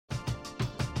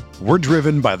We're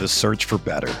driven by the search for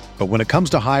better. But when it comes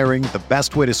to hiring, the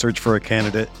best way to search for a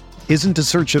candidate isn't to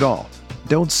search at all.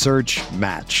 Don't search,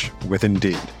 match with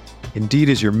Indeed. Indeed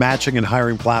is your matching and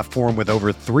hiring platform with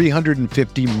over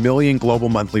 350 million global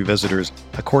monthly visitors,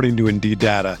 according to Indeed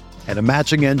data, and a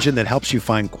matching engine that helps you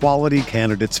find quality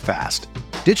candidates fast.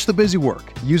 Ditch the busy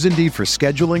work. Use Indeed for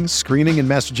scheduling, screening, and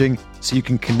messaging so you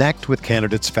can connect with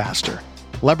candidates faster.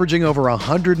 Leveraging over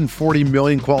 140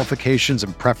 million qualifications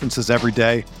and preferences every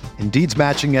day, Indeed's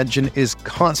matching engine is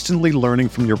constantly learning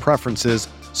from your preferences,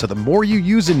 so the more you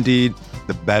use Indeed,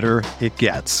 the better it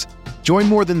gets. Join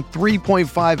more than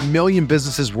 3.5 million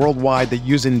businesses worldwide that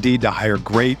use Indeed to hire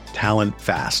great talent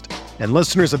fast. And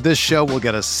listeners of this show will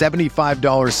get a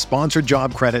 $75 sponsored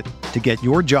job credit to get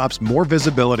your jobs more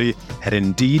visibility at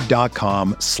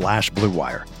Indeed.com/Blue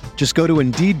Wire. Just go to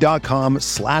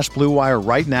Indeed.com/Blue Wire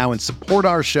right now and support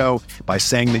our show by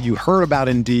saying that you heard about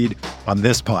Indeed on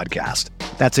this podcast.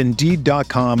 That's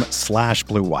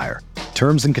Indeed.com/Blue Wire.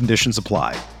 Terms and conditions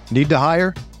apply. Need to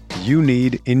hire? You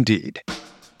need Indeed.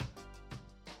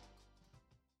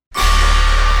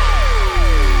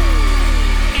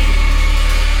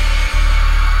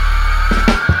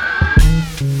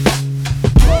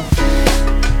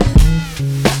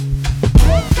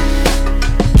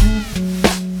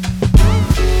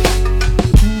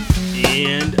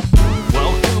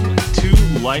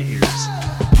 Light years.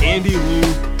 Andy Lou,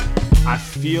 I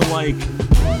feel like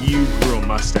you grew a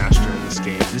mustache during this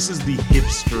game. This is the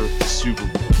hipster Super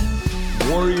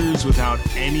Bowl. Warriors without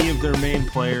any of their main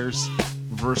players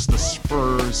versus the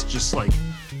Spurs, just like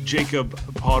Jacob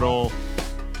Puddle,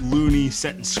 Looney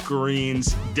setting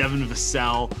screens, Devin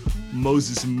Vassell,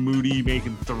 Moses Moody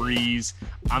making threes.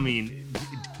 I mean,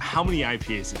 how many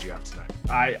IPAs did you have tonight?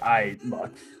 I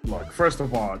look. First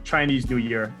of all, Chinese New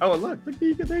Year. Oh, look,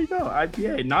 there you go.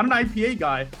 IPA. Not an IPA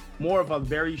guy, more of a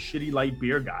very shitty light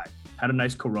beer guy. Had a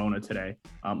nice Corona today,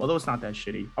 although it's not that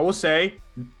shitty. I will say,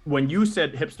 when you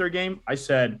said hipster game, I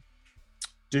said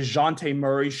DeJounte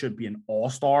Murray should be an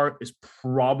all-star. Is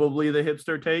probably the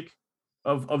hipster take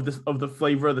of the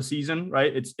flavor of the season,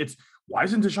 right? It's why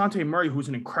isn't DeJounte Murray, who's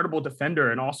an incredible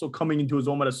defender and also coming into his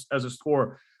own as a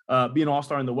scorer, be an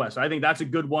all-star in the West? I think that's a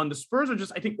good one. The Spurs are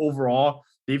just, I think overall,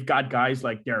 they've got guys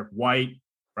like Derek White,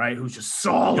 right, who's just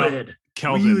solid,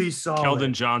 really solid.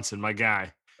 Keldon Johnson, my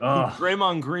guy.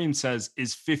 Draymond Green says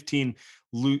is 15.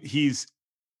 He's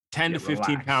 10 to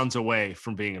 15 pounds away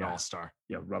from being an all-star.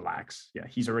 Yeah, relax. Yeah,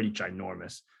 he's already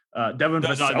ginormous. Devin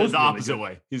Vassell, the really opposite good.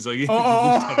 way. He's like,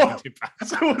 I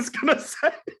was gonna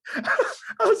say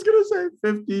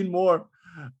 15 more.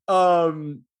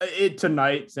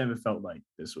 Tonight, Sam, it felt like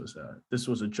this was a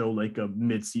Joe Lacob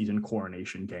mid-season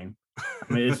coronation game.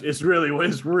 I mean, it's really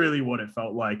what it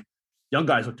felt like. Young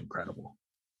guys looked incredible.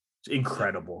 It's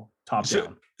incredible, top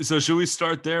down. So should we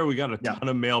start there? We got a ton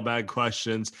of mailbag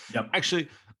questions. Yep. Actually,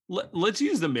 let's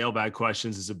use the mailbag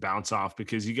questions as a bounce off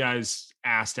because you guys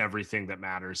asked everything that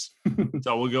matters.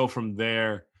 So we'll go from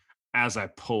there as I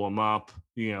pull them up.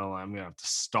 I'm gonna have to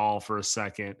stall for a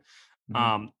second.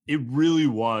 It really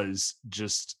was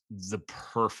just the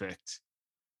perfect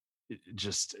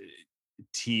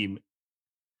team.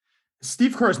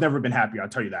 Steve Kerr has never been happy. I'll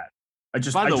tell you that. I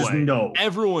just know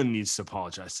everyone needs to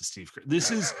apologize to Steve Kerr.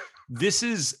 This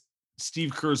is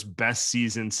Steve Kerr's best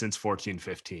season since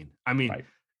 14-15. I mean, right.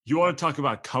 You want to talk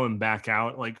about coming back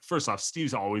out? Like, first off,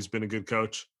 Steve's always been a good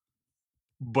coach,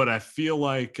 but I feel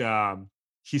like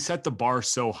he set the bar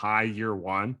so high year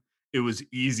one, it was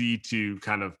easy to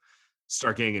kind of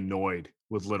start getting annoyed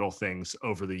with little things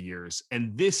over the years.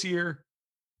 And this year,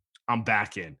 I'm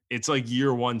back in. It's like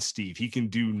year one Steve. He can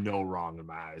do no wrong in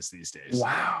my eyes these days.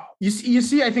 Wow. You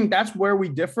see, I think that's where we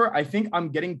differ. I think I'm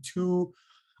getting too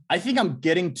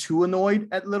annoyed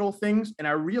at little things. And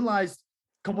I realized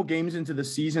a couple games into the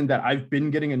season that I've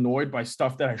been getting annoyed by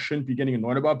stuff that I shouldn't be getting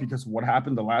annoyed about because of what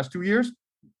happened the last 2 years.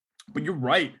 But you're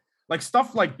right. Like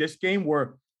stuff like this game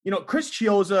where, Chris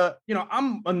Chiozza,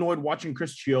 I'm annoyed watching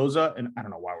Chris Chiozza, and I don't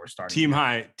know why we're starting. Team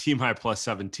high plus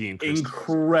 17.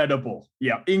 Incredible.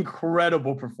 Yeah,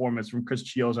 incredible performance from Chris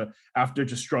Chiozza after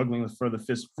just struggling for the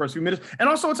first few minutes. And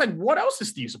also, it's like, what else is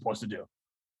Steve supposed to do?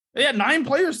 They had 9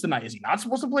 players tonight. Is he not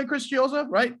supposed to play Chris Chiozza,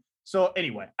 right? So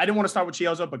anyway, I didn't want to start with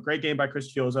Chiozza, but great game by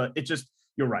Chris Chiozza. It just,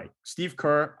 you're right. Steve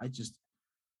Kerr, it's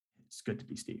good to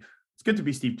be Steve. It's good to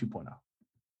be Steve 2.0.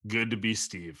 Good to be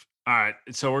Steve. All right,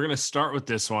 so we're going to start with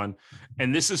this one.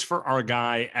 And this is for our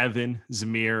guy, Evan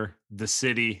Zamir, the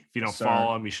city. If you don't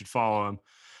follow him, you should follow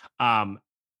him.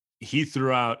 He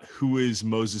threw out who is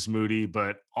Moses Moody,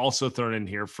 but also thrown in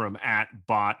here from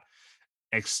 @bot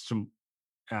explomery.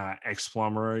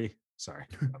 Sorry.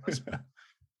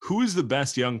 Who is the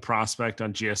best young prospect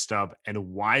on GS Dub,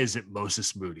 and why is it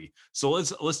Moses Moody? So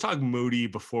let's talk Moody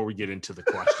before we get into the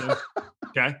question.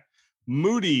 Okay.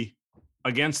 Moody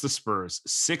against the Spurs,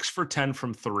 6 for 10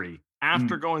 from 3.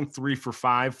 After going 3 for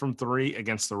 5 from 3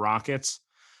 against the Rockets,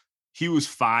 he was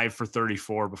 5 for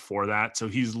 34 before that. So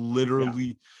he's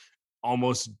literally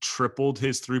almost tripled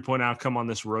his 3-point outcome on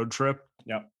this road trip.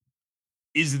 Yep.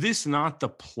 Is this not the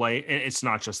play? And it's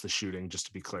not just the shooting, just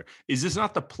to be clear. Is this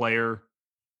not the player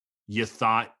you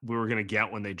thought we were going to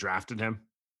get when they drafted him?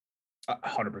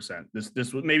 100%.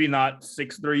 This was maybe not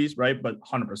 6 threes, right? But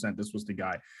 100%, this was the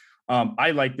guy.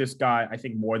 I like this guy, I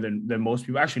think, more than most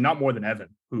people. Actually, not more than Evan,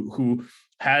 who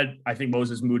had, I think,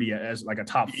 Moses Moody as like a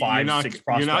top 5, 6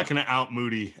 prospect. You're not going to out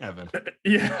Moody, Evan.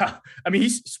 Yeah. I mean,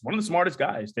 he's one of the smartest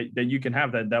guys that you can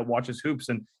have that watches hoops.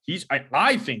 And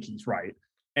I think he's right.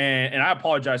 And I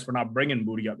apologize for not bringing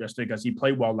Moody up yesterday because he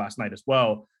played well last night as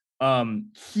well.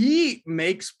 He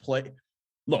makes play.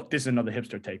 Look, this is another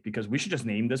hipster take because we should just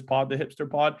name this pod the hipster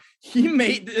pod.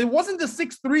 It wasn't the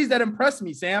 6 threes that impressed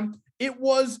me, Sam. It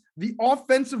was the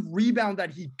offensive rebound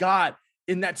that he got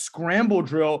in that scramble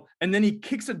drill, and then he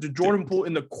kicks it to Jordan Poole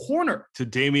in the corner. To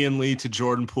Damian Lee, to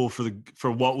Jordan Poole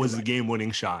for what was the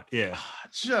game-winning shot. Yeah.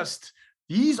 Just,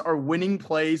 these are winning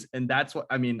plays, and that's what,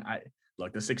 I mean,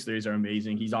 look, the 6 threes are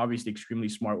amazing. He's obviously extremely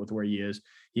smart with where he is.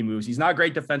 He moves. He's not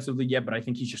great defensively yet, but I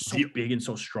think he's just so big and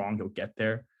so strong, he'll get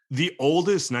there. The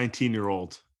oldest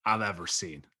 19-year-old I've ever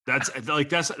seen.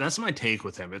 That's my take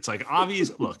with him. It's like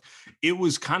obvious. Look, it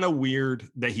was kind of weird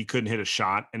that he couldn't hit a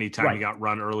shot anytime he got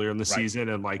run earlier in the season,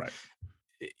 and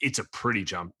it's a pretty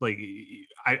jump. Like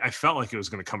I felt like it was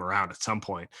going to come around at some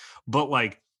point, but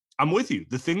like I'm with you.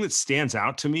 The thing that stands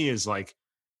out to me is like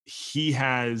he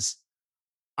plays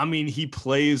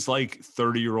like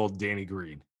 30-year-old Danny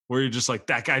Green, where you're just like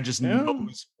that guy just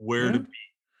knows where to be.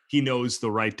 He knows the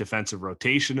right defensive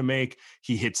rotation to make.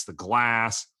 He hits the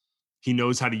glass. He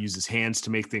knows how to use his hands to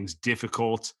make things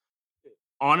difficult.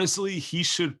 Honestly, he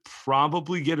should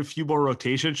probably get a few more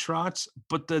rotation shots.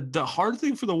 But the hard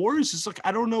thing for the Warriors is like,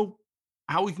 I don't know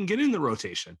how we can get in the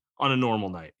rotation on a normal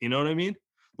night. You know what I mean?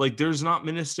 Like there's not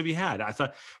minutes to be had.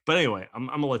 But anyway, I'm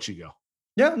gonna let you go.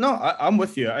 Yeah, no, I'm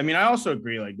with you. I mean, I also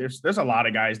agree. Like, there's a lot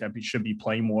of guys that should be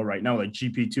playing more right now. Like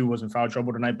GP2 was in foul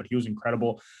trouble tonight, but he was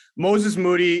incredible. Moses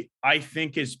Moody, I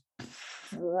think, is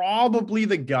probably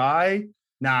the guy.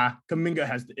 Nah, Kuminga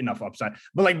has enough upside.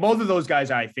 But like both of those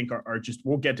guys, I think are just.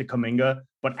 We'll get to Kuminga,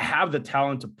 but have the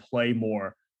talent to play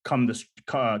more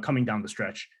coming down the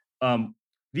stretch.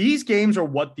 These games are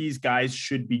what these guys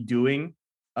should be doing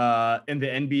in the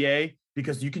NBA.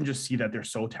 Because you can just see that they're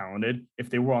so talented. If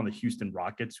they were on the Houston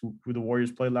Rockets, who the Warriors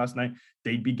played last night,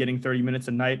 they'd be getting 30 minutes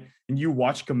a night. And you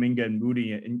watch Kuminga and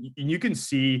Moody, and you can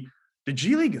see the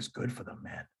G League is good for them,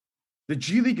 man. The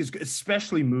G League is good,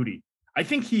 especially Moody. I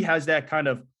think he has that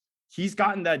he's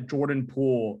gotten that Jordan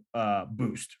Poole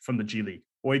boost from the G League.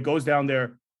 Where he goes down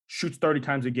there, shoots 30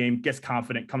 times a game, gets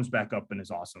confident, comes back up, and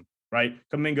is awesome, right?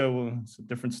 Kuminga, well, it's a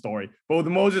different story. But with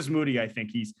Moses Moody, I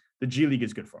think the G League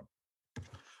is good for him.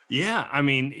 Yeah, I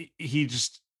mean,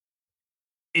 it's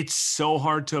so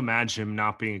hard to imagine him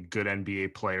not being a good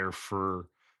NBA player for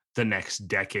the next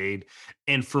decade.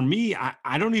 And for me,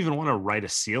 I don't even want to write a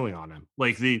ceiling on him.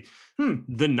 Like the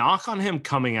knock on him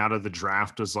coming out of the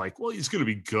draft was like, well, he's going to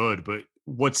be good, but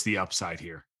what's the upside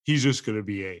here? He's just going to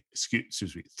be a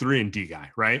 3-and-D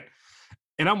guy, right?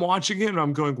 And I'm watching him and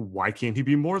I'm going, why can't he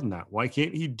be more than that? Why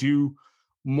can't he do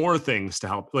more things to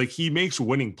help? Like he makes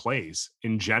winning plays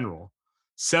in general.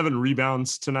 7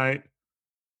 rebounds tonight.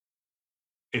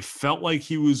 It felt like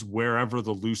he was wherever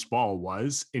the loose ball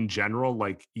was in general.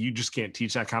 Like you just can't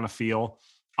teach that kind of feel.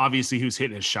 Obviously, he was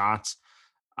hitting his shots.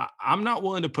 I'm not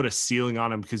willing to put a ceiling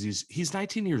on him because he's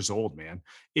 19 years old, man.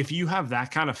 If you have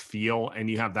that kind of feel and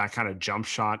you have that kind of jump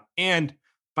shot, and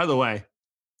by the way,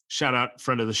 shout out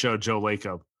friend of the show, Joe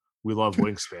Lacob. We love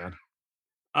Wingspan.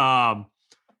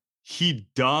 He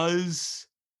does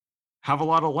have a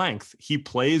lot of length. He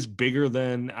plays bigger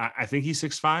than I think he's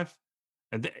 6'5",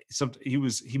 and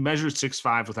he measured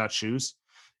 6'5" without shoes.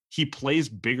 He plays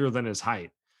bigger than his height,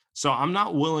 so I'm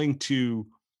not willing to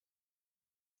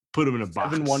put him in a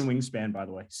box. 7'1" wingspan, by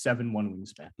the way. 7'1"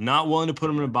 wingspan. Not willing to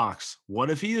put him in a box. What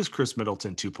if he is Chris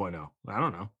Middleton 2.0? I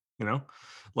don't know. You know,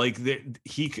 like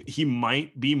he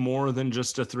might be more than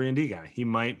just a 3-and-D guy. He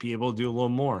might be able to do a little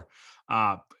more.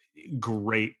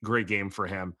 Great game for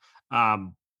him.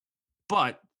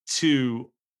 But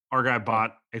to our guy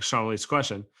Bot Extremely's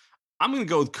question, I'm going to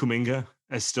go with Kuminga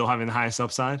as still having the highest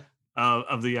upside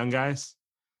of the young guys.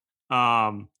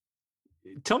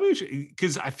 Tell me,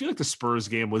 because I feel like the Spurs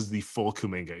game was the full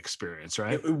Kuminga experience,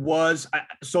 right? It was.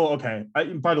 Okay.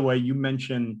 By the way, you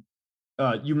mentioned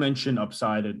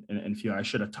upside and few. I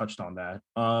should have touched on that.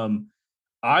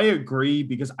 I agree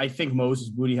because I think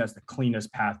Moses Moody has the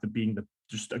cleanest path to being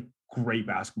just a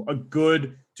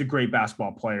good to great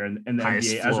basketball player in the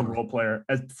Highest NBA floor. as a role player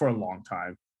for a long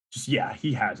time.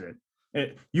 He has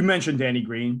it. You mentioned Danny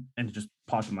Green and it just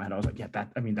popped in my head. I was like,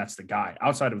 that's the guy.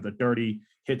 Outside of the dirty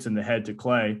hits in the head to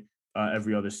Clay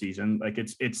every other season, like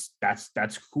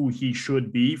that's who he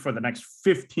should be for the next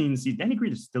 15 seasons. Danny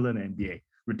Green is still in the NBA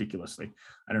ridiculously.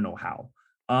 I don't know how.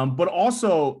 But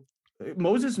also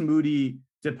Moses Moody,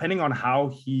 depending on how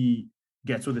he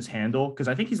gets with his handle, because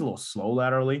I think he's a little slow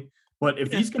laterally. But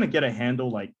if he's going to get a handle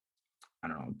like, I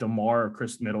don't know, DeMar or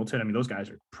Chris Middleton, I mean, those guys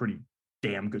are pretty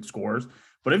damn good scorers.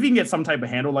 But if he can get some type of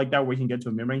handle like that where he can get to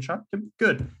a mid-range shot,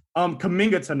 good.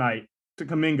 Kuminga tonight,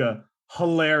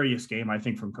 hilarious game, I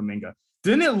think, from Kuminga.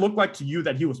 Didn't it look like to you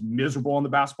that he was miserable on the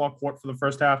basketball court for the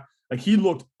first half? Like, he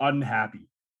looked unhappy.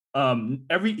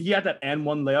 He had that and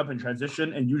one layup in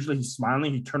transition, and usually he's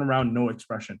smiling. He turned around, no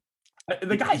expression.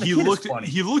 He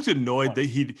looked annoyed that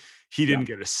he didn't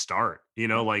get a start.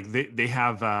 Like they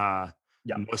have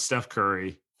no Steph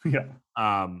Curry, no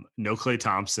Klay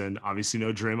Thompson, obviously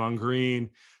no Draymond Green,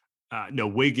 no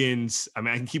Wiggins. I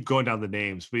mean, I can keep going down the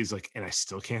names, but he's like, and I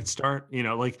still can't start.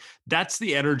 Like that's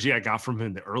the energy I got from him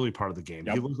in the early part of the game.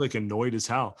 He looked like annoyed as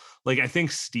hell. Like I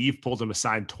think Steve pulled him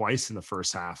aside twice in the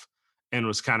first half and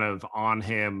was kind of on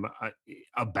him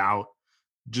about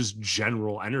just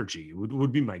general energy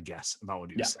would be my guess about what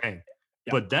he was saying.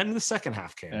 Yeah. But then the second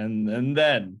half came. And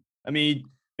then, I mean,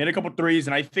 made a couple threes.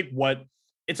 And I think what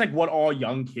all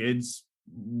young kids,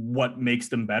 what makes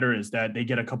them better is that they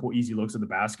get a couple easy looks at the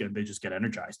basket and they just get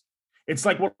energized. It's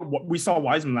like what we saw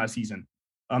Wiseman last season.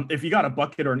 If he got a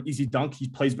bucket or an easy dunk, he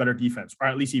plays better defense, or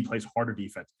at least he plays harder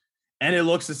defense. And it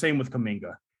looks the same with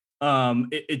Kuminga.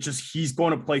 He's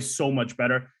going to play so much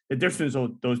better. The difference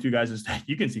with those two guys is that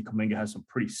you can see Kuminga has some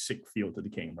pretty sick feel to the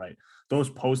game, right? Those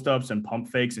post-ups and pump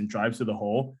fakes and drives to the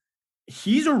hole.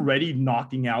 He's already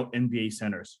knocking out NBA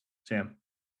centers, Sam.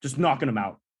 Just knocking them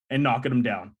out and knocking them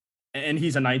down. And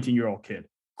he's a 19-year-old kid.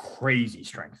 Crazy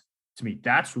strength. To me,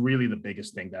 that's really the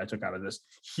biggest thing that I took out of this.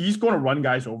 He's going to run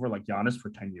guys over like Giannis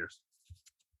for 10 years.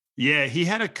 Yeah, he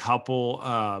had a couple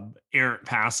errant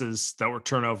passes that were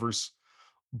turnovers.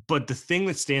 But the thing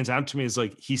that stands out to me is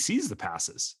like he sees the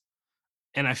passes.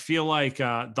 And I feel like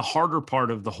the harder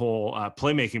part of the whole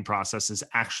playmaking process is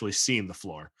actually seeing the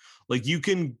floor. Like you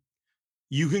can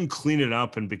clean it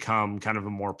up and become kind of a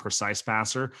more precise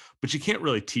passer, but you can't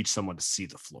really teach someone to see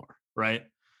the floor, right?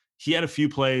 He had a few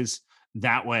plays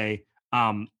that way.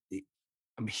 I mean,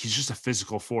 he's just a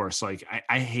physical force. Like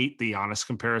I hate the Giannis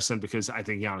comparison because I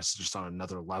think Giannis is just on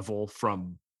another level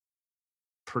from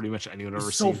pretty much anyone I've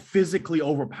ever seen. So physically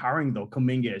overpowering though,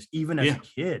 Kuminga is, even as a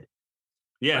kid.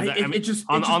 Yeah, right?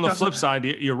 On the flip side,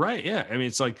 you're right. Yeah, I mean,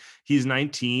 it's like he's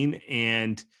 19,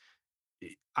 and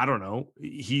I don't know.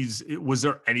 Was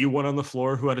there anyone on the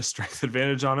floor who had a strength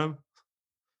advantage on him?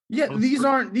 Yeah, these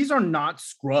are not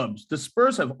scrubs. The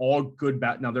Spurs have all good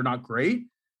now they're not great,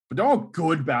 but they're all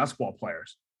good basketball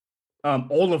players.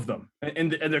 All of them,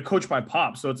 and they're coached by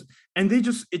Pop. So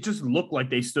it just looked like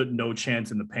they stood no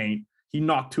chance in the paint. He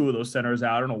knocked two of those centers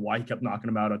out. I don't know why he kept knocking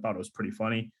them out. I thought it was pretty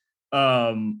funny.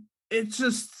 It's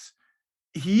just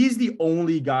he's the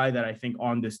only guy that I think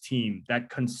on this team that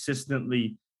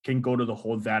consistently can go to the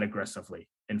hole that aggressively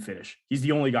and finish. He's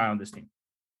the only guy on this team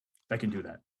that can do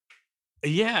that.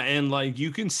 Yeah, and like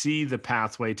you can see the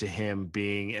pathway to him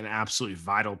being an absolutely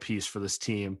vital piece for this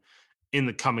team in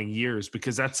the coming years,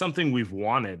 because that's something we've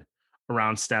wanted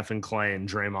around Steph and Clay and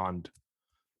Draymond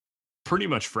pretty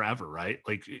much forever, right?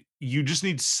 Like you just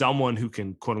need someone who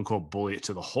can quote unquote bully it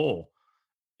to the hole.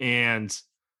 And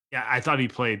yeah, I thought he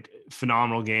played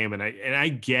phenomenal game. And I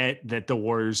get that the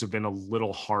Warriors have been a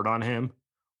little hard on him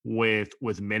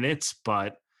with minutes,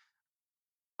 but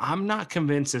I'm not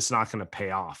convinced it's not going to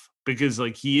pay off, because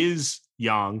like he is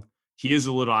young, he is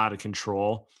a little out of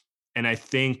control. And I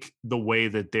think the way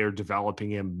that they're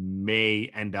developing him may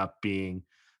end up being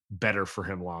better for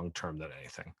him long-term than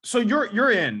anything. So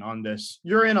you're in on this.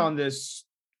 You're in on this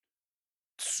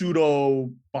pseudo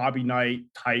Bobby Knight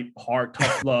type heart,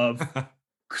 tough love,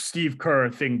 Steve Kerr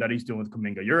thing that he's doing with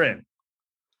Kuminga. You're in.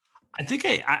 I think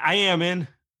I am in,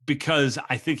 because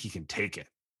I think he can take it.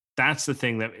 That's the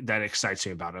thing that excites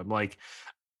me about him. Like,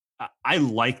 I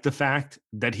like the fact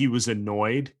that he was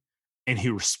annoyed and he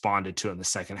responded to it in the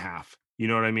second half. You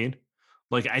know what I mean?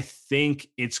 Like, I think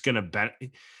it's going to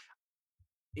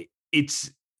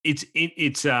it's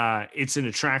it's an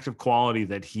attractive quality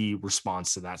that he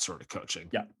responds to that sort of coaching.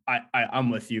 Yeah, I'm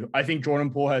with you. I think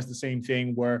Jordan Poole has the same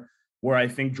thing where I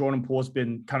think Jordan Poole has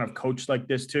been kind of coached like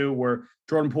this too, where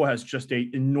Jordan Poole has just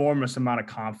an enormous amount of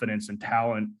confidence and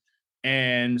talent.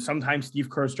 And sometimes Steve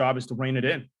Kerr's job is to rein it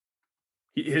in.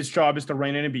 His job is to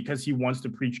rein it in because he wants to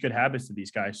preach good habits to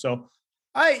these guys. So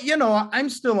I'm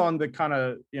still on the kind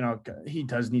of, he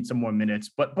does need some more minutes,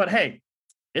 but hey,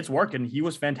 it's working. He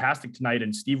was fantastic tonight,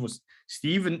 and Steve and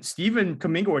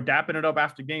Kuminga were dapping it up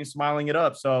after game, smiling it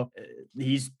up. So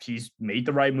he's made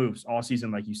the right moves all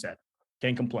season, like you said.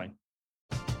 Can't complain.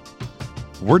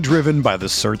 We're driven by the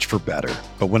search for better,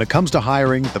 but when it comes to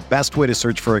hiring, the best way to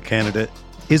search for a candidate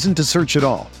isn't to search at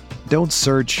all. Don't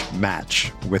search,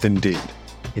 match with Indeed.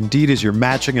 Indeed is your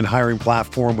matching and hiring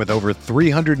platform with over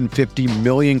 350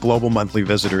 million global monthly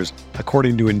visitors,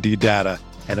 according to Indeed data,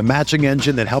 and a matching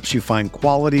engine that helps you find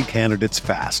quality candidates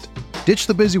fast. Ditch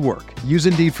the busy work. Use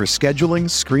Indeed for scheduling,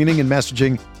 screening, and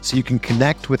messaging so you can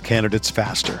connect with candidates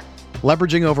faster.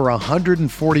 Leveraging over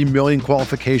 140 million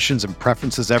qualifications and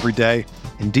preferences every day,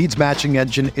 Indeed's matching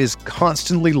engine is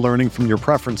constantly learning from your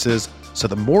preferences, so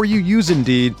the more you use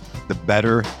Indeed, the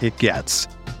better it gets.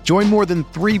 Join more than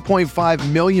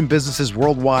 3.5 million businesses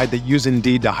worldwide that use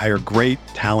Indeed to hire great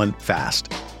talent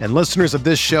fast. And listeners of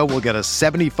this show will get a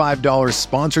 $75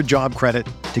 sponsored job credit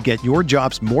to get your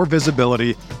jobs more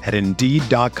visibility at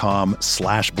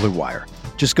Indeed.com/Blue Wire.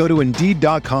 Just go to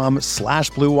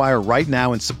Indeed.com/Blue Wire right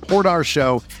now and support our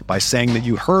show by saying that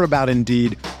you heard about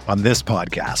Indeed on this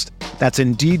podcast. That's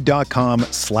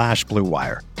Indeed.com/Blue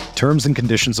Wire. Terms and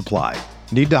conditions apply.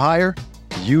 Need to hire?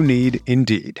 You need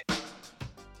Indeed.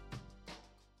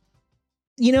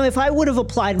 If I would have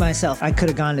applied myself, I could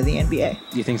have gone to the NBA.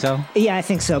 You think so? Yeah, I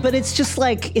think so. But it's just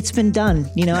like, it's been done.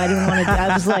 I didn't want to,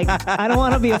 I was like, I don't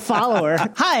want to be a follower.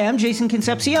 Hi, I'm Jason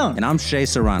Concepcion. And I'm Shea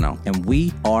Serrano. And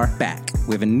we are back.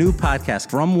 We have a new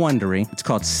podcast from Wondery. It's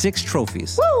called Six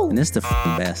Trophies. Woo! And it's the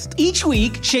best. Each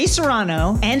week, Shea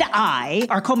Serrano and I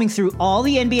are combing through all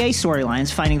the NBA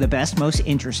storylines, finding the best, most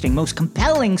interesting, most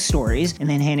compelling stories, and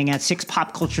then handing out 6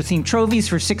 pop culture themed trophies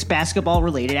for 6 basketball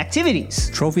related activities.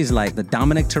 Trophies like the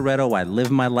Dominic Toretto I Live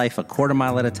My Life a Quarter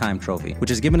Mile at a Time trophy, which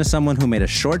is given to someone who made a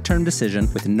short-term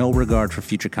decision with no regard for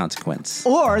future consequence.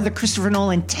 Or the Christopher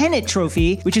Nolan Tenet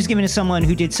trophy, which is given to someone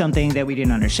who did something that we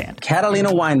didn't understand.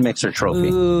 Catalina Wine Mixer trophy.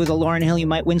 Ooh, the Lauryn Hill You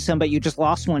Might Win Some, But You Just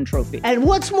Lost One trophy. And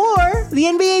what's more, the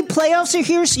NBA playoffs are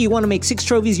here, so you want to make Six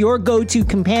Trophies your go-to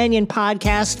companion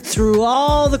podcast through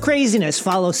all the craziness.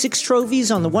 Follow Six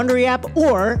Trophies on the Wondery app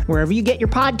or wherever you get your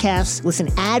podcasts. Listen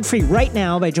ad-free right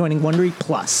now by joining Wondery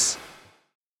Plus.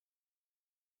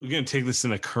 We're going to take this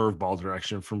in a curveball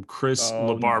direction from Chris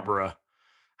LaBarbera. No.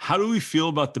 How do we feel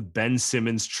about the Ben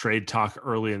Simmons trade talk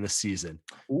early in the season?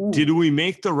 Ooh. Did we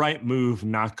make the right move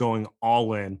not going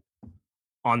all in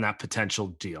on that potential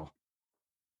deal?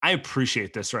 I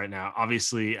appreciate this right now.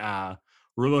 Obviously,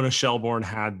 Ramona Shelbourne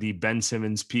had the Ben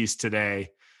Simmons piece today.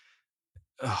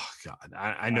 Oh, God.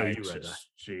 I know you read that.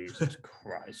 Jesus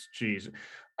Christ. Jesus.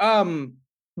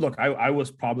 Look, I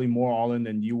was probably more all in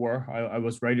than you were. I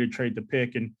was ready to trade the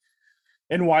pick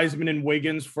and Wiseman and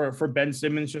Wiggins for Ben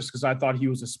Simmons just because I thought he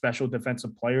was a special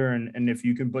defensive player. And if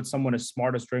you can put someone as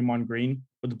smart as Draymond Green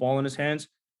with the ball in his hands,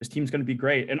 this team's going to be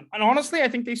great. And honestly, I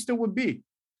think they still would be.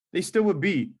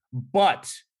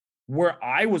 But where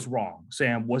I was wrong,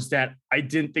 Sam, was that I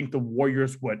didn't think the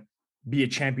Warriors would be a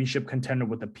championship contender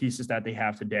with the pieces that they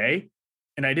have today.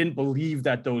 And I didn't believe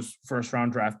that those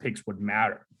first-round draft picks would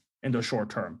matter in the short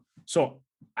term. So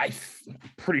I'm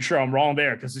pretty sure I'm wrong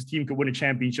there because this team could win a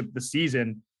championship this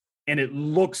season. And it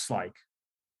looks like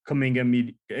Kuminga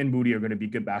and Moody are going to be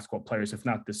good basketball players, if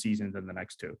not this season, then the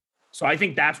next 2. So I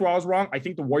think that's where I was wrong. I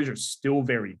think the Warriors are still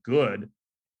very good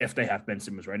if they have Ben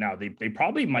Simmons right now. They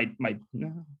probably might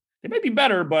they might be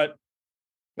better, but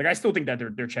like I still think that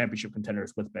they're championship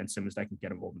contenders with Ben Simmons that can get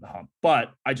them over the hump.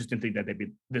 But I just didn't think that they'd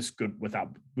be this good with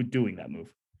doing that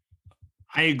move.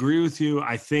 I agree with you.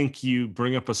 I think you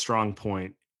bring up a strong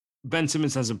point. Ben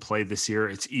Simmons hasn't played this year.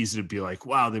 It's easy to be like,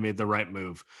 wow, they made the right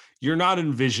move. You're not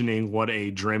envisioning what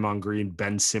a Draymond Green,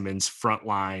 Ben Simmons front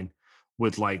line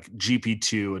with like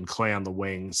GP2 and Clay on the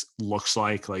wings looks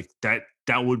like. Like that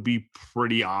would be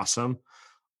pretty awesome.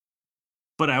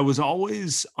 But I was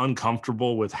always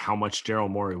uncomfortable with how much Daryl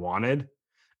Morey wanted.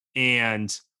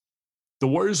 And the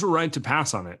Warriors were right to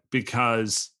pass on it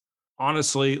because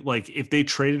honestly, like if they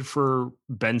traded for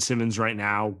Ben Simmons right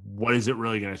now, what is it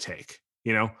really going to take?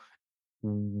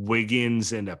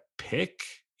 Wiggins and a pick,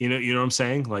 you know what I'm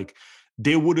saying? Like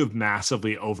they would have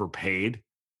massively overpaid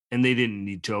and they didn't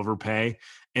need to overpay.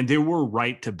 And they were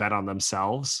right to bet on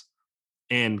themselves.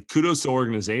 And kudos to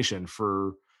organization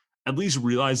for at least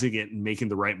realizing it and making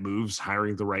the right moves,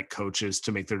 hiring the right coaches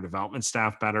to make their development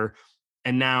staff better.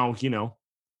 And now,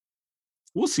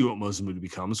 we'll see what Moses Moody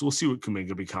becomes. We'll see what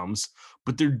Kuminga becomes.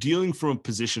 But they're dealing from a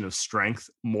position of strength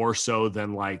more so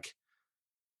than like,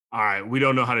 all right, we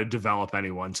don't know how to develop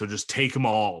anyone, so just take them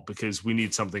all because we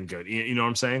need something good. You know what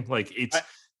I'm saying? Like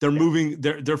they're moving.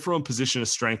 They're from a position of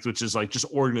strength, which is like just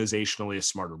organizationally a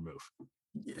smarter move.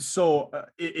 So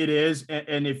it is,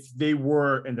 and if they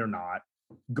were, and they're not,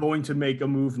 going to make a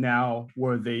move now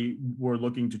where they were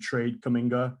looking to trade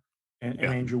Kuminga and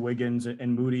Andrew Wiggins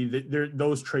and Moody,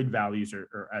 those trade values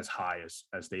are as high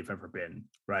as they've ever been,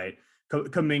 right?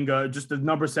 Kuminga, just the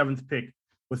number 7th pick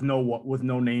with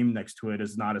no name next to it,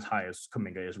 is not as high as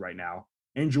Kuminga is right now.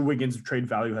 Andrew Wiggins' trade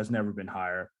value has never been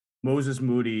higher. Moses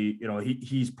Moody,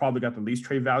 he's probably got the least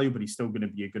trade value, but he's still going to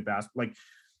be a good basketball. Like,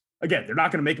 again, they're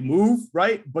not going to make a move,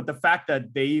 right? But the fact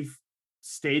that they've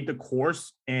stayed the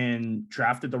course and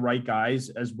drafted the right guys,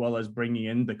 as well as bringing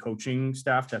in the coaching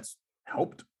staff that's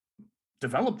helped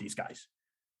develop these guys,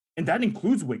 and that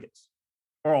includes Wiggins,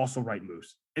 are also right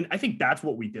moves. And I think that's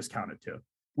what we discounted too.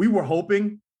 We were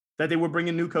hoping that they would bring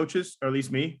in new coaches, or at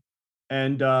least me,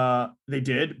 and they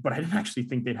did, but I didn't actually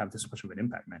think they'd have this much of an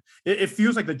impact, man. It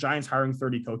feels like the Giants hiring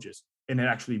 30 coaches and it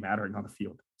actually mattering on the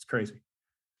field. It's crazy.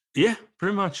 Yeah,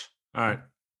 pretty much. All right.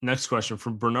 Next question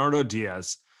from Bernardo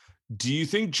Diaz. Do you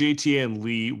think JTA and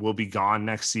Lee will be gone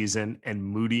next season and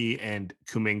Moody and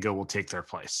Kuminga will take their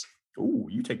place? Ooh,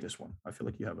 you take this one. I feel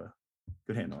like you have a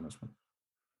good hand on this one.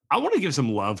 I want to give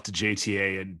some love to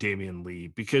JTA and Damian Lee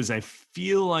because I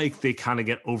feel like they kind of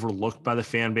get overlooked by the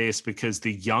fan base because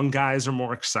the young guys are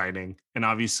more exciting. And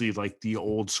obviously, like, the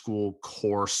old school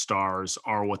core stars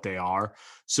are what they are.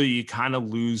 So you kind of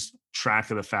lose track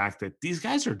of the fact that these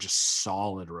guys are just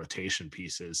solid rotation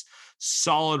pieces,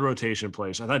 solid rotation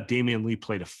players. I thought Damian Lee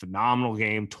played a phenomenal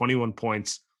game, 21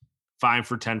 points, 5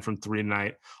 for 10 from 3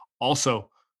 tonight. Also,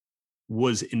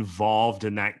 was involved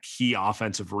in that key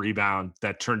offensive rebound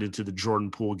that turned into the Jordan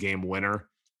Poole game winner.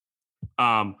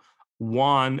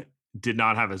 Juan did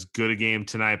not have as good a game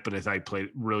tonight, but I thought he played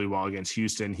really well against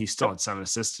Houston. He still had 7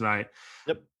 assists tonight.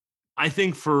 Yep. I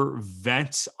think for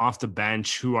vets off the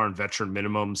bench who are on veteran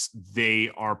minimums,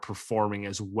 they are performing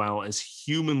as well as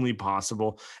humanly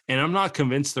possible. And I'm not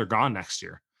convinced they're gone next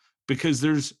year because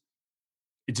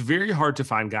it's very hard to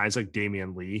find guys like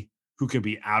Damian Lee who can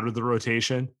be out of the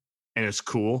rotation and it's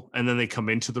cool. And then they come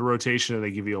into the rotation and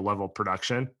they give you a level of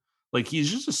production. Like,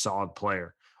 he's just a solid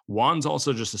player. Juan's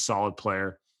also just a solid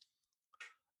player.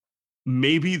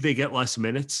 Maybe they get less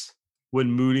minutes when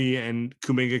Moody and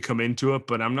Kuminga come into it,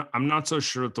 but I'm not so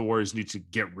sure that the Warriors need to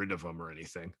get rid of them or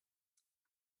anything.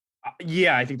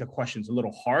 Yeah, I think the question's a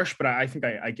little harsh, but I think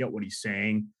I get what he's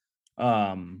saying.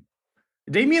 Damian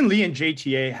Lee and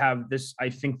JTA have this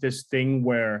thing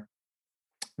where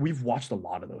we've watched a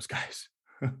lot of those guys.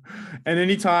 And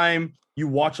anytime you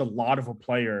watch a lot of a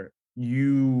player,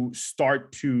 you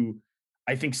start to,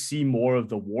 I think, see more of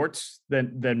the warts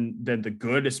than the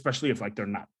good, especially if, like, they're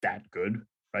not that good,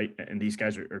 right? And these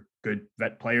guys are good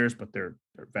vet players, but they're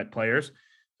vet players,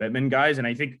 vetmen guys. And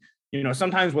I think,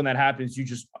 sometimes when that happens, you're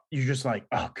just like,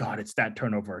 oh God, it's that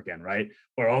turnover again, right?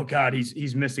 Or, oh God,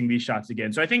 he's missing these shots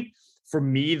again. So I think for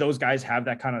me, those guys have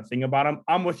that kind of thing about them.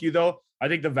 I'm with you though. I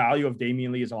think the value of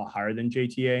Damian Lee is a lot higher than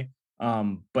JTA.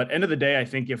 But end of the day, I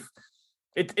think if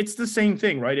it's the same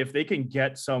thing, right? If they can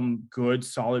get some good,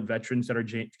 solid veterans that are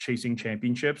chasing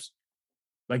championships,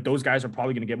 like, those guys are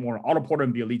probably going to get more. Otto Porter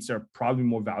and Bielitsa are probably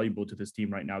more valuable to this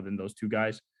team right now than those 2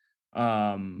 guys.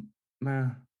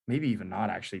 Maybe even not,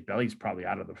 actually. Belly's probably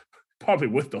probably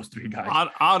with those 3 guys.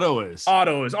 Otto is.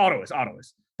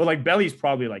 But, like, Belly's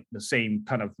probably, like, the same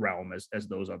kind of realm as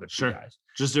those other 2 guys.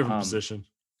 Just different position.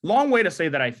 Long way to say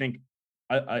that I think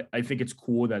it's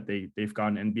cool that they've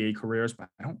gotten NBA careers, but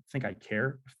I don't think I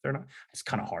care if they're not. It's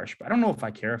kind of harsh, but I don't know if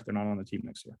I care if they're not on the team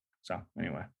next year. So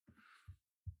anyway,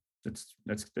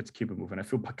 let's keep it moving. I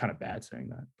feel kind of bad saying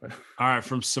that, but all right.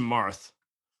 From Samarth,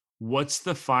 what's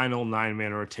the final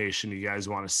 9-man rotation you guys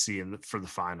want to see for the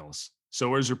finals? So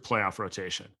where's your playoff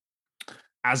rotation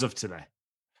as of today?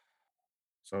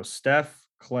 So Steph,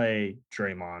 Clay,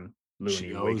 Draymond,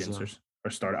 Looney, Wiggins are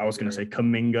started. I was going to say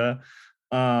Kuminga.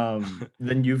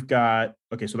 Then you've got,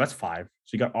 okay, so that's 5.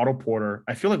 So you got Otto Porter.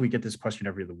 I feel like we get this question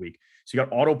every other week. So you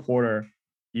got Otto Porter.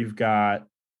 You've got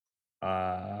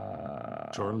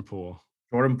Jordan Poole,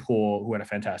 who had a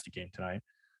fantastic game tonight.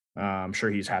 I'm sure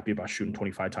he's happy about shooting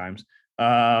 25 times.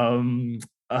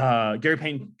 Gary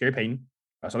Payton.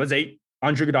 So that's 8.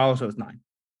 Andre Iguodala, so that's 9.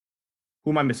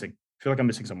 Who am I missing? I feel like I'm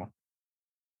missing someone.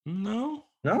 No,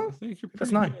 I think you're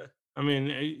that's 9. I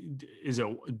mean,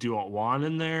 do you want Juan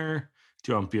in there?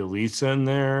 Do you want Bielitsa in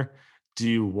there? Do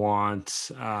you want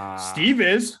Steve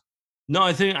is? No,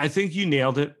 I think you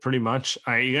nailed it pretty much.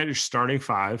 You got your starting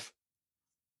five.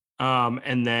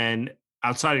 And then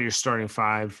outside of your starting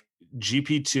five,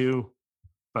 GP2,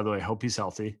 by the way, hope he's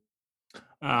healthy.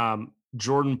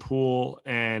 Jordan Poole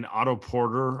and Otto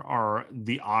Porter are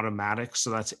the automatics, so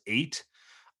that's 8.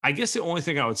 I guess the only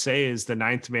thing I would say is the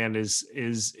ninth man is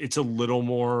it's a little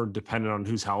more dependent on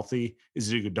who's healthy.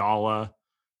 Is it Iguodala?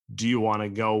 Do you want to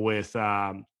go with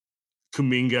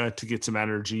Kuminga to get some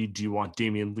energy? Do you want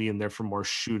Damian Lee in there for more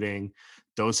shooting?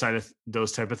 Those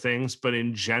type of things. But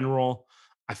in general,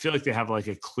 I feel like they have like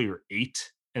a clear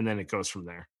 8, and then it goes from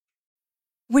there.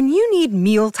 When you need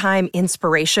mealtime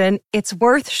inspiration, it's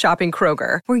worth shopping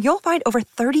Kroger, where you'll find over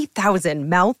 30,000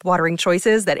 mouthwatering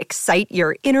choices that excite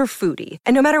your inner foodie.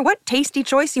 And no matter what tasty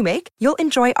choice you make, you'll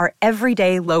enjoy our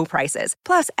everyday low prices,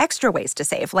 plus extra ways to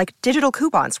save, like digital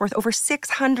coupons worth over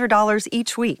 $600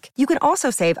 each week. You can also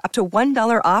save up to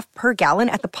 $1 off per gallon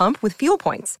at the pump with fuel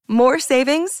points. More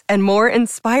savings and more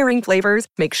inspiring flavors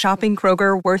make shopping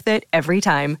Kroger worth it every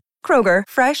time. Kroger,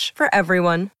 fresh for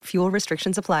everyone. Fuel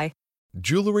restrictions apply.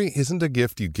 Jewelry isn't a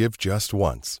gift you give just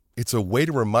once. It's a way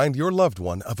to remind your loved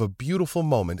one of a beautiful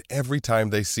moment every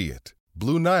time they see it.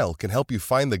 Blue Nile can help you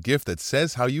find the gift that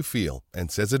says how you feel and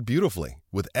says it beautifully,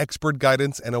 with expert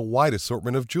guidance and a wide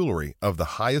assortment of jewelry of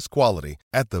the highest quality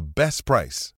at the best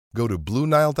price. Go to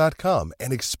BlueNile.com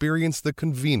and experience the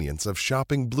convenience of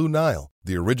shopping Blue Nile,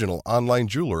 the original online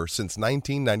jeweler since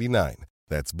 1999.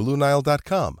 That's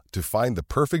BlueNile.com to find the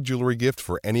perfect jewelry gift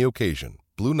for any occasion.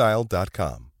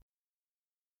 BlueNile.com.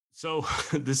 So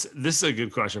this is a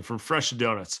good question from Fresh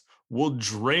Donuts. Will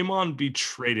Draymond be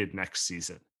traded next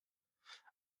season?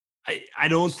 I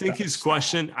don't think his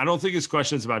question is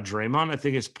about Draymond. I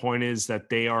think his point is that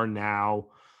they are now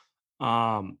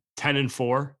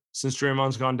 10-4 since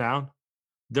Draymond's gone down.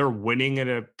 They're winning at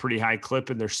a pretty high clip,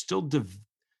 and they're still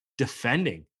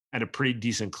defending at a pretty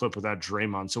decent clip without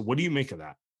Draymond. So what do you make of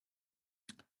that?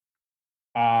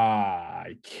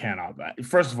 I cannot.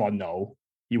 First of all, no.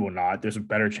 He will not. There's a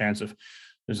better chance of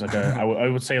I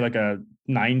would say like a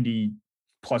 90+%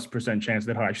 chance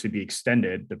that he'll actually be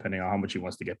extended, depending on how much he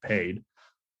wants to get paid.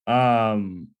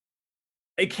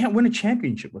 It can't win a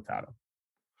championship without him.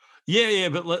 Yeah,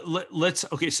 but let's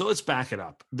back it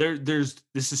up. There's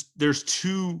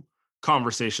 2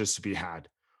 conversations to be had.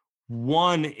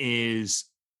 One is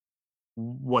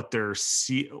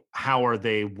how are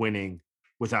they winning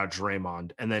without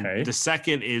Draymond? And then the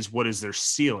second is, what is their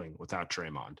ceiling without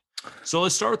Draymond? So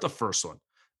let's start with the first one.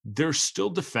 They're still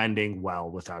defending well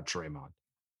without Draymond.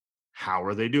 How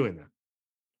are they doing that?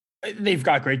 They've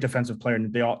got great defensive players.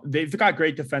 They've got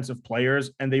great defensive players,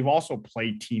 and they've also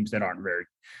played teams that aren't very,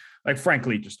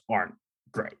 frankly, just aren't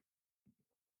great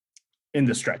in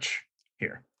the stretch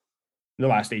here. The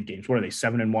last 8 games, what are they?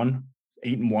 7-1,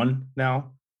 8-1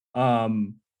 now.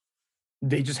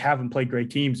 They just haven't played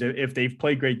great teams. If they've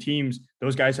played great teams,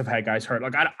 those guys have had guys hurt.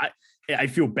 I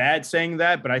feel bad saying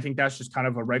that, but I think that's just kind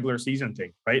of a regular season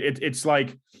thing, right? It's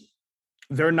like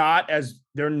they're not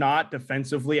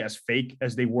defensively as fake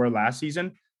as they were last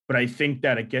season, but I think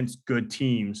that against good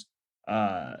teams,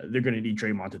 they're going to need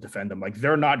Draymond to defend them. Like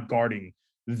they're not guarding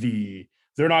the.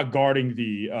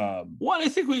 Well, I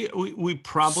think we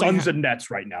probably Suns and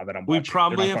Nets right now that I'm watching. We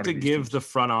probably have to give the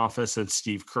front office and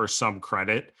Steve Kerr some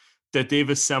credit that they've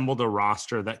assembled a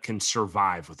roster that can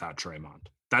survive without Draymond.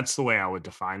 That's the way I would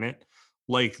define it.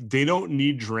 Like they don't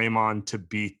need Draymond to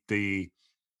beat the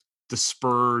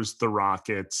Spurs, the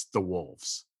Rockets, the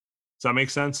Wolves. Does that make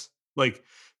sense? Like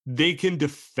they can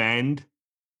defend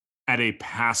at a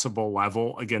passable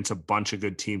level against a bunch of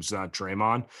good teams without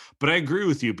Draymond. But I agree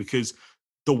with you, because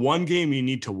the one game you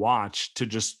need to watch to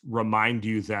just remind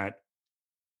you that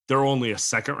they're only a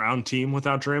second round team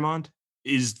without Draymond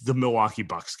is the Milwaukee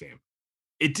Bucks game.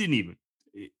 They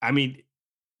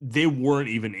weren't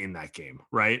even in that game,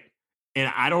 right?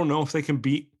 And I don't know if they can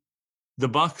beat the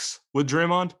Bucks with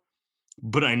Draymond,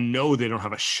 but I know they don't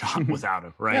have a shot without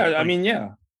him, right? Yeah,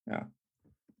 yeah.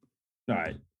 All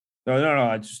right. No.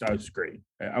 I was great.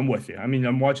 I'm with you.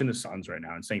 I'm watching the Suns right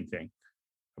now, and same thing.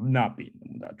 I'm not beating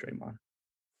them without Draymond.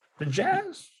 The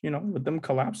Jazz, with them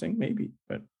collapsing, maybe.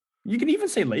 But you can even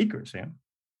say Lakers, Sam. You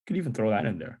could even throw that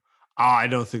in there. I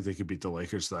don't think they could beat the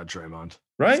Lakers without Draymond.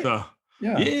 Right? So,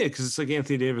 yeah, because it's like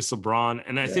Anthony Davis, LeBron.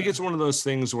 And I think it's one of those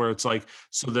things where it's like,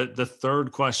 so the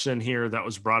third question here that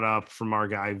was brought up from our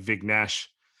guy, Vignesh,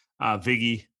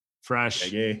 Viggy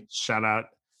Fresh, shout out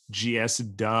GS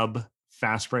Dub,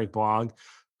 Fast Break Blog.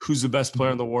 Who's the best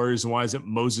player on the Warriors and why is it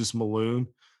Moses Malone?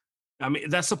 I mean,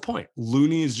 that's the point.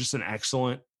 Looney is just an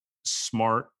excellent,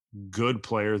 smart, good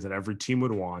player that every team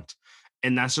would want.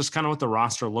 And that's just kind of what the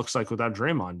roster looks like without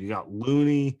Draymond. You got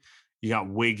Looney, you got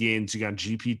Wiggins, you got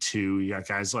GP2, you got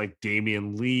guys like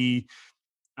Damian Lee.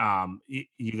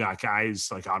 You got guys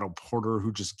like Otto Porter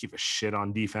who just give a shit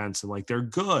on defense and like they're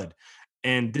good.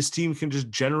 And this team can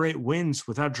just generate wins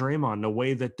without Draymond in a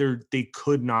way that they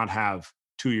could not have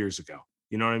 2 years ago.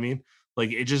 You know what I mean?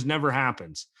 Like it just never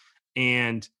happens.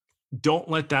 And don't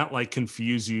let that like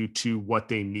confuse you to what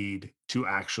they need to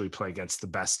actually play against the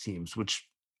best teams, which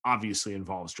obviously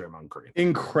involves Draymond Green.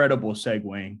 Incredible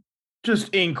segueing. Just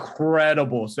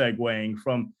incredible segueing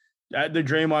from the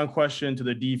Draymond question to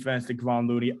the defense to Kevon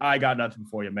Looney. I got nothing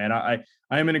for you, man. I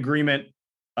am in agreement.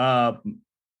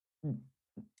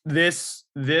 This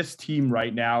team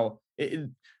right now,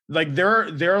 like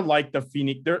they're like the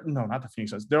Phoenix. Not the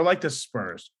Phoenix Suns. They're like the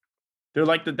Spurs. They're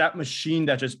like that machine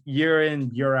that just year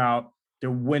in, year out,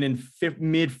 they're winning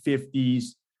mid-50s.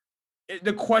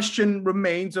 The question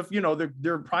remains of,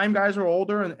 their prime guys are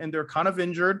older and they're kind of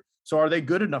injured. So are they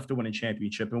good enough to win a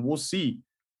championship? And we'll see.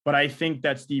 But I think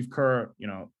that Steve Kerr,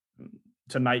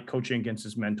 tonight coaching against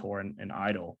his mentor and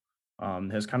idol,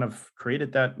 has kind of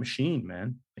created that machine,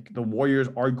 man. Like the Warriors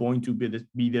are going to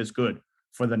be this good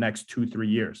for the next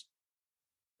 2-3 years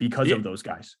because of those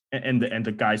guys and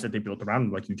the guys that they built around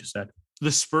them, like you just said.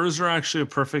 The Spurs are actually a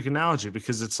perfect analogy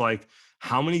because it's like,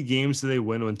 how many games did they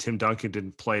win when Tim Duncan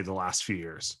didn't play the last few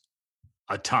years?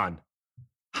 A ton.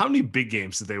 How many big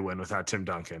games did they win without Tim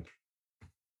Duncan?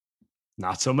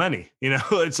 Not so many.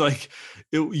 It's like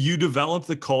you develop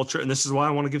the culture, and this is why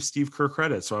I want to give Steve Kerr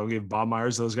credit. So I'll give Bob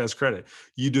Myers, those guys credit.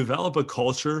 You develop a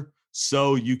culture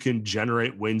so you can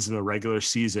generate wins in the regular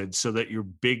season so that your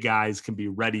big guys can be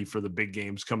ready for the big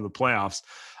games come the playoffs.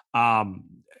 I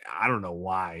don't know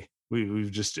why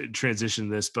we've just transitioned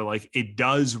this, but like it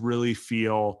does really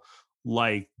feel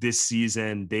like this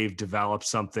season they've developed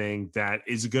something that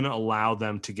is going to allow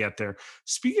them to get there.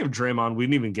 Speaking of Draymond, we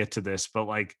didn't even get to this, but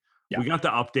like we got the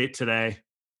update today.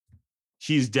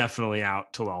 He's definitely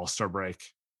out till All-Star break,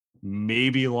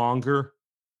 maybe longer.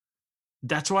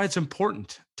 That's why it's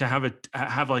important to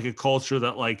have like a culture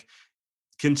that like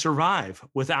can survive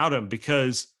without him,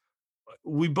 because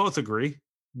we both agree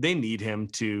they need him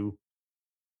to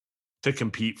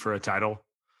compete for a title.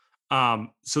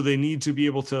 So they need to be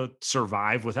able to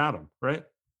survive without him, right?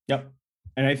 Yep.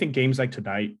 And I think games like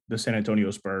tonight, the San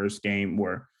Antonio Spurs game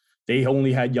where they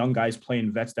only had young guys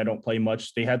playing vets that don't play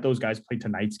much, they had those guys play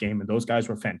tonight's game, and those guys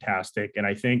were fantastic. And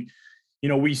I think,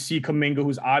 we see Kuminga,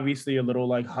 who's obviously a little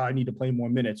like, I need to play more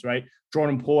minutes, right?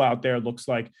 Jordan Poole out there looks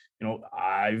like,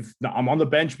 I'm on the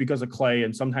bench because of Clay,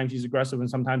 and sometimes he's aggressive and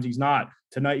sometimes he's not.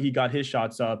 Tonight he got his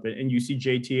shots up, and you see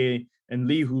JTA and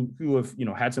Lee, who have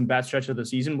had some bad stretch of the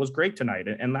season, was great tonight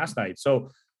and last night.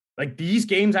 So like these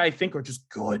games, I think are just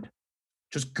good.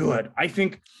 I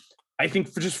think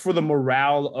for the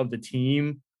morale of the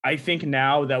team, I think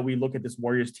now that we look at this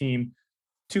Warriors team,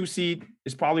 2 seed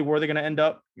is probably where they're going to end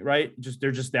up, right?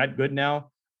 They're just that good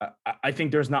now. I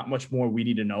think there's not much more we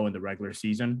need to know in the regular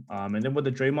season. And then with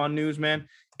the Draymond news, man,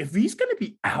 if he's going to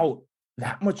be out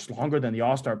that much longer than the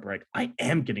All-Star break, I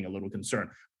am getting a little concerned.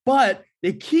 But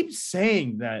they keep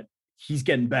saying that he's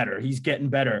getting better.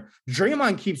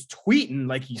 Draymond keeps tweeting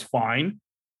like he's fine.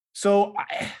 So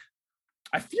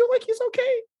I feel like he's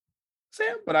okay,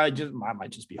 Sam, but I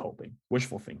might just be hoping.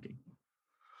 Wishful thinking.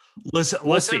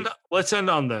 Let's end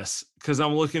on this, because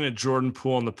I'm looking at Jordan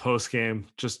Poole in the post game,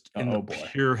 just in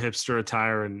pure hipster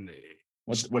attire. And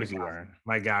what is he wearing?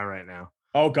 My guy right now.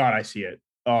 Oh God, I see it.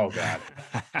 Oh God.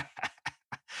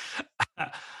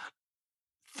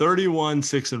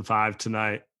 31-6-5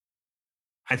 tonight.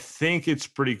 I think it's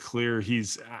pretty clear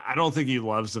I don't think he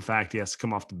loves the fact he has to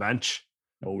come off the bench.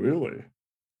 Oh, really?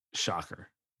 Shocker.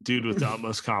 Dude with the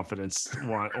utmost confidence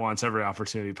wants every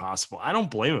opportunity possible. I don't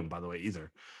blame him, by the way,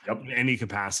 either. Yep. In any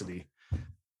capacity.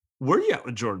 Where are you at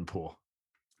with Jordan Poole?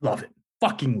 Love it.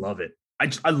 Fucking love it.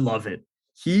 I love it.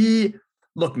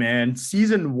 Look, man,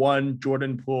 season 1,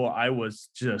 Jordan Poole, I was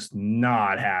just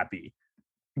not happy.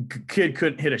 Kid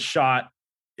couldn't hit a shot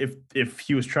if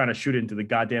he was trying to shoot it into the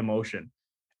goddamn ocean.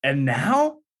 And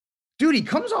now, dude, he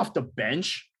comes off the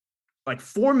bench, like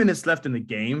 4 minutes left in the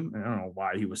game. I don't know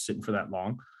why he was sitting for that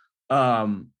long.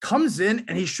 Comes in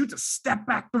and he shoots a step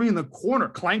back 3 in the corner,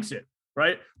 clanks it,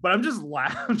 right? But I'm just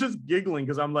laughing, I'm just giggling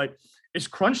because I'm like, it's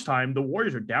crunch time. The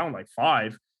Warriors are down like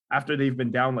 5 after they've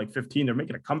been down like 15. They're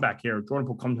making a comeback here. Jordan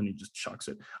Poole comes and he just chucks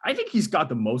it. I think he's got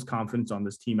the most confidence on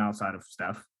this team outside of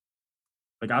Steph.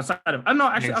 Like outside of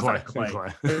Clay.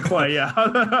 Clay,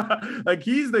 yeah. Like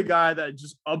he's the guy that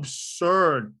just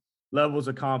absurd levels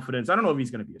of confidence. I don't know if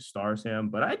he's going to be a star, Sam,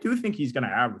 but I do think he's going to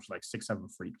average like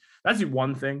 6-7 free. That's the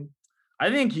one thing. I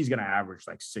think he's going to average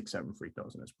like 6-7 free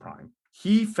throws in his prime.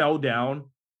 He fell down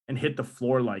and hit the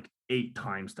floor like 8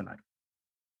 times tonight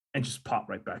and just popped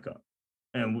right back up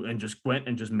and just went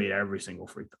and just made every single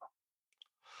free throw.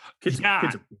 Kid's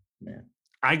man.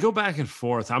 I go back and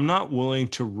forth. I'm not willing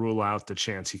to rule out the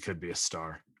chance he could be a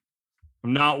star.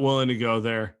 I'm not willing to go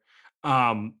there.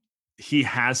 He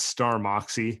has star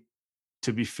moxie,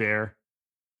 to be fair.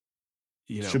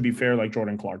 Should be fair, like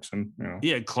Jordan Clarkson.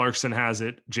 Yeah, Clarkson has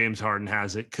it. James Harden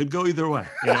has it. Could go either way.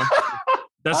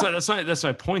 That's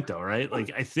my point, though, right?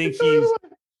 Like,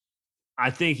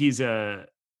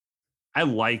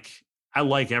 I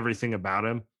like everything about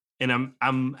him, and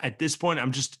I'm at this point,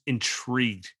 I'm just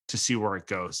intrigued to see where it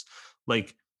goes.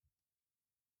 Like,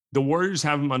 the Warriors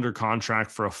have him under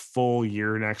contract for a full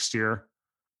year next year,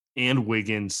 and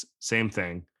Wiggins, same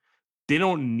thing. They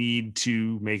don't need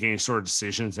to make any sort of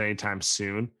decisions anytime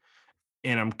soon.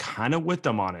 And I'm kind of with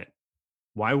them on it.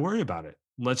 Why worry about it?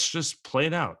 Let's just play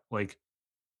it out. Like,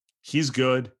 he's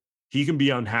good. He can be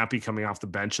unhappy coming off the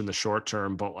bench in the short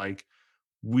term, but like,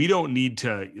 we don't need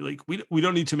to we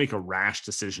don't need to make a rash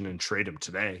decision and trade him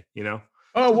today,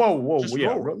 Oh, whoa.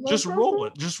 Just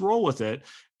roll with it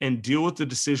and deal with the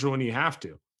decision when you have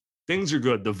to. Things are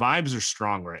good. The vibes are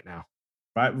strong right now.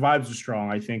 Vibes are strong.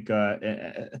 I think,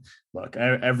 look,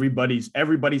 everybody's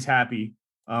happy.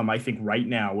 I think right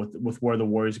now with where the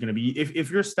Warriors are going to be.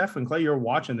 If you're Steph and Clay, you're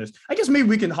watching this. I guess maybe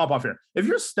we can hop off here. If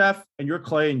you're Steph and you're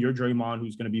Clay and you're Draymond,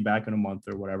 who's going to be back in a month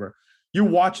or whatever, you're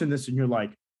watching this and you're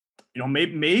like,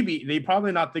 maybe they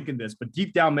probably not thinking this, but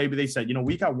deep down, maybe they said,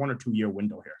 we got 1 or 2 year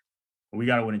window here. We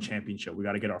got to win a championship. We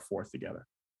got to get our 4th together,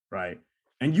 right?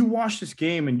 And you watch this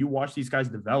game and you watch these guys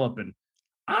develop, and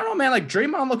I don't know, man. Like,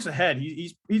 Draymond looks ahead.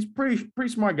 He's pretty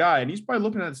smart guy, and he's probably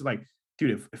looking at this like,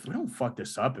 dude, if we don't fuck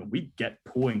this up and we get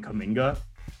Poole and Kuminga,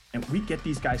 and we get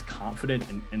these guys confident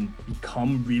and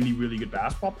become really, really good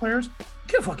basketball players, we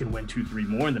can fucking win 2-3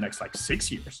 more in the next like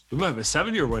 6 years. We might have a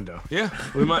 7-year window. Yeah,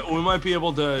 we might be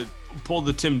able to pull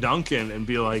the Tim Duncan and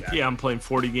be like, exactly. Yeah, I'm playing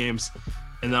 40 games,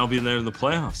 and I'll be there in the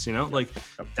playoffs. Like,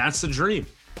 that's the dream.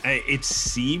 It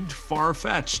seemed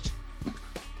far-fetched.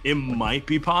 It might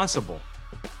be possible.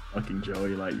 Fucking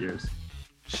Joey Lightyears.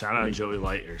 Shout out Joey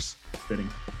Lightyears. Fitting.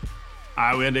 All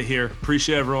right, we end it here.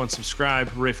 Appreciate everyone. Subscribe,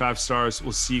 rate 5 stars.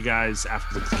 We'll see you guys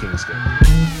after the Kings game.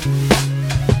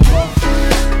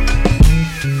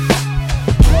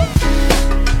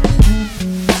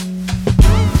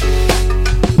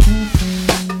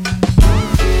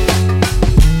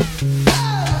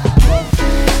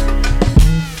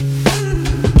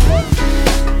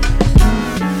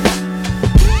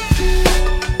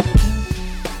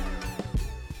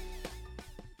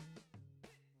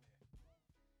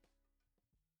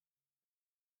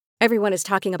 Everyone is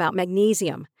talking about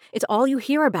magnesium. It's all you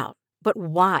hear about. But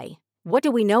why? What do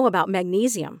we know about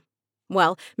magnesium?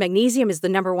 Well, magnesium is the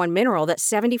 #1 mineral that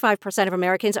 75% of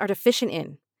Americans are deficient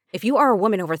in. If you are a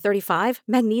woman over 35,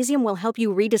 magnesium will help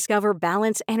you rediscover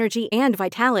balance, energy, and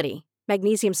vitality.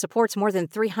 Magnesium supports more than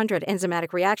 300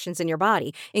 enzymatic reactions in your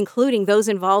body, including those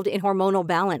involved in hormonal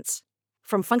balance.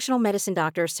 From functional medicine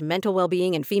doctors to mental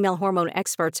well-being and female hormone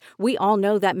experts, we all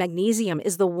know that magnesium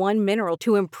is the one mineral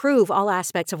to improve all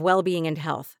aspects of well-being and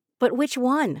health. But which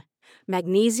one?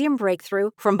 Magnesium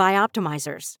Breakthrough from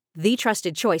Bioptimizers, the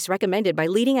trusted choice recommended by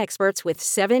leading experts with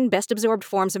 7 best-absorbed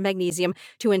forms of magnesium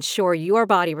to ensure your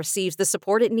body receives the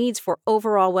support it needs for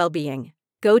overall well-being.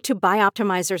 Go to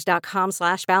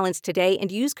bioptimizers.com/balance today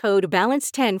and use code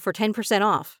BALANCE10 for 10%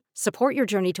 off. Support your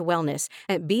journey to wellness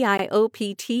at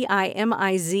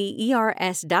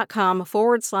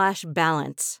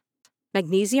bioptimizers.com/balance.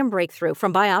 Magnesium Breakthrough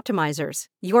from Bioptimizers,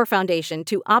 your foundation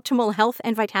to optimal health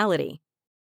and vitality.